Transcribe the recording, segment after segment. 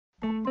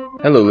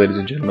Hello ladies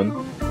and gentlemen,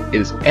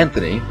 it is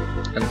Anthony,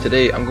 and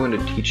today I'm going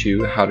to teach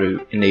you how to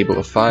enable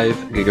a 5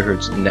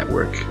 GHz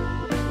network.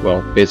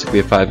 Well, basically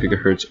a 5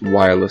 GHz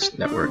wireless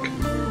network.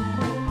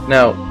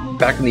 Now,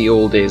 back in the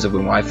old days of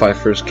when Wi-Fi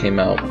first came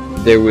out,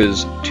 there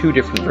was two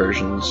different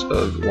versions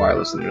of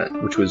wireless internet,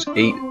 which was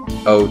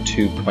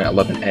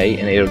 802.11a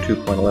and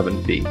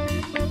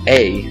 802.11b.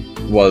 A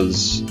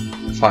was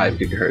 5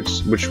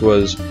 GHz, which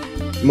was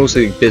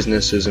mostly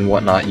businesses and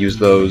whatnot used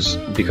those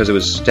because it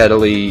was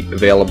steadily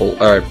available,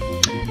 or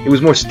it was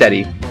more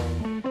steady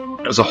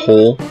as a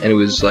whole, and it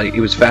was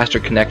faster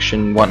connection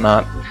and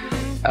whatnot.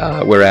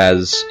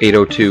 Whereas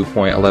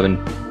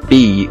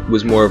 802.11b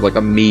was more of like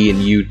a me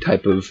and you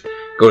type of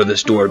go to the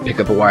store, pick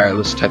up a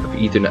wireless type of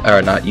Ethernet,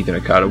 or not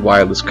Ethernet card, a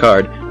wireless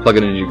card, plug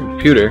it into your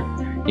computer,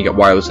 you got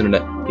wireless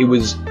internet. It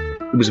was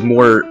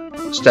more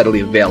steadily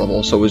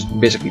available, so it was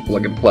basically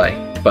plug and play,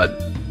 but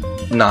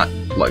not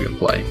plug and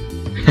play.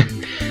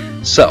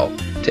 So,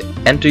 to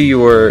enter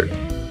your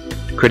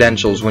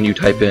credentials when you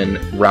type in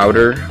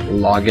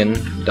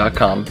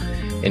routerlogin.com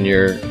in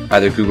your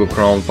either Google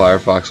Chrome,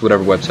 Firefox,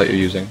 whatever website you're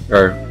using,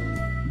 or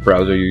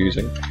browser you're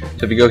using.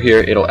 So if you go here,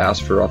 it'll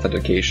ask for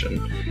authentication.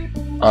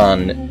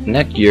 On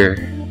Netgear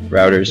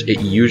routers,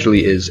 it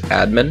usually is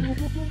admin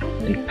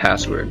and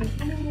password.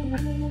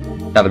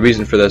 Now the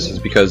reason for this is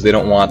because they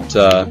don't want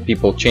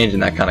people changing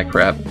that kind of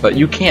crap, but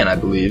you can, I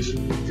believe.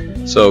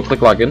 So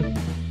click login.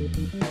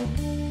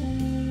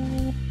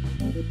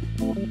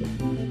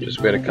 Just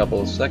wait a couple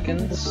of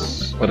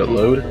seconds, let it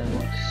load,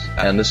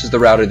 and this is the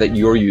router that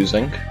you're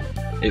using.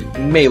 It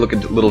may look a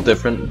little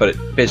different, but it's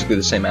basically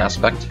the same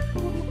aspect.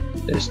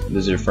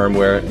 There's your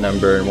firmware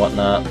number and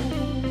whatnot.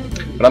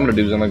 What I'm going to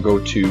do is I'm going to go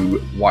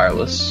to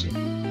wireless.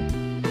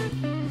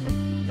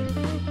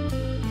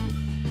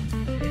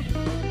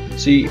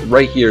 See,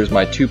 right here is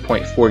my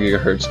 2.4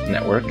 GHz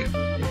network.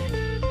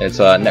 It's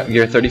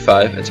Netgear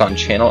 35. It's on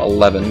channel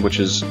 11, which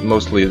is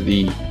mostly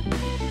the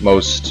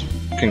most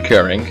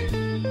concurring.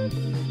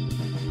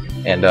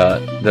 And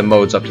the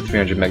mode's up to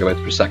 300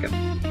 megabytes per second.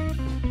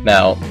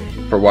 Now,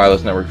 for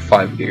wireless network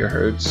 5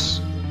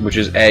 GHz, which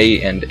is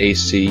A and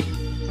AC,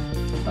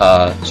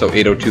 so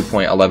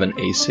 802.11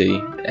 AC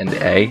and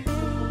A,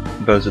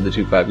 those are the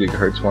two 5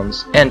 GHz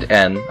ones, and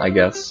N, I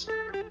guess.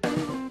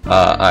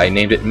 I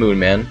named it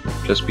Moonman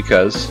just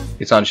because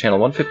it's on channel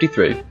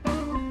 153,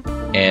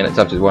 and it's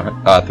up to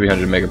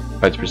 300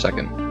 megabytes per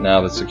second.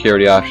 Now, the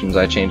security options,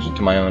 I changed it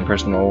to my own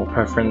personal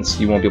preference.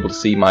 You won't be able to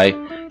see my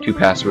two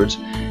passwords,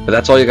 but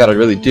that's all you gotta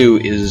really do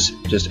is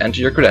just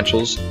enter your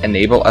credentials,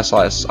 enable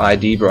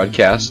SSID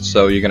broadcast,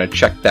 so you're gonna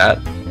check that,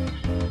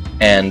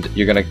 and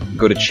you're gonna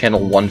go to channel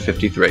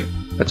 153.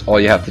 That's all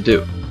you have to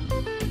do.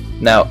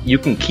 Now, you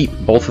can keep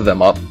both of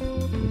them up,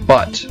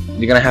 but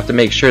you're gonna have to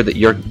make sure that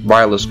your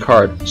wireless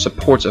card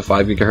supports a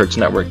 5 GHz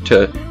network.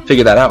 To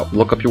figure that out,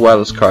 look up your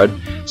wireless card,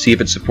 see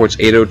if it supports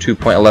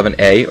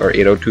 802.11a or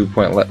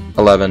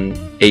 802.11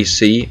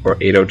 AC or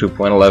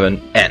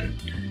 802.11n.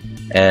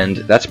 And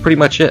that's pretty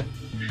much it.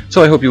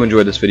 So I hope you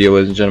enjoyed this video,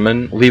 ladies and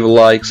gentlemen. Leave a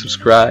like,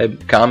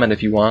 subscribe, comment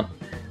if you want.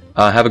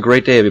 Have a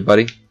great day,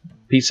 everybody.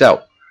 Peace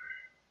out.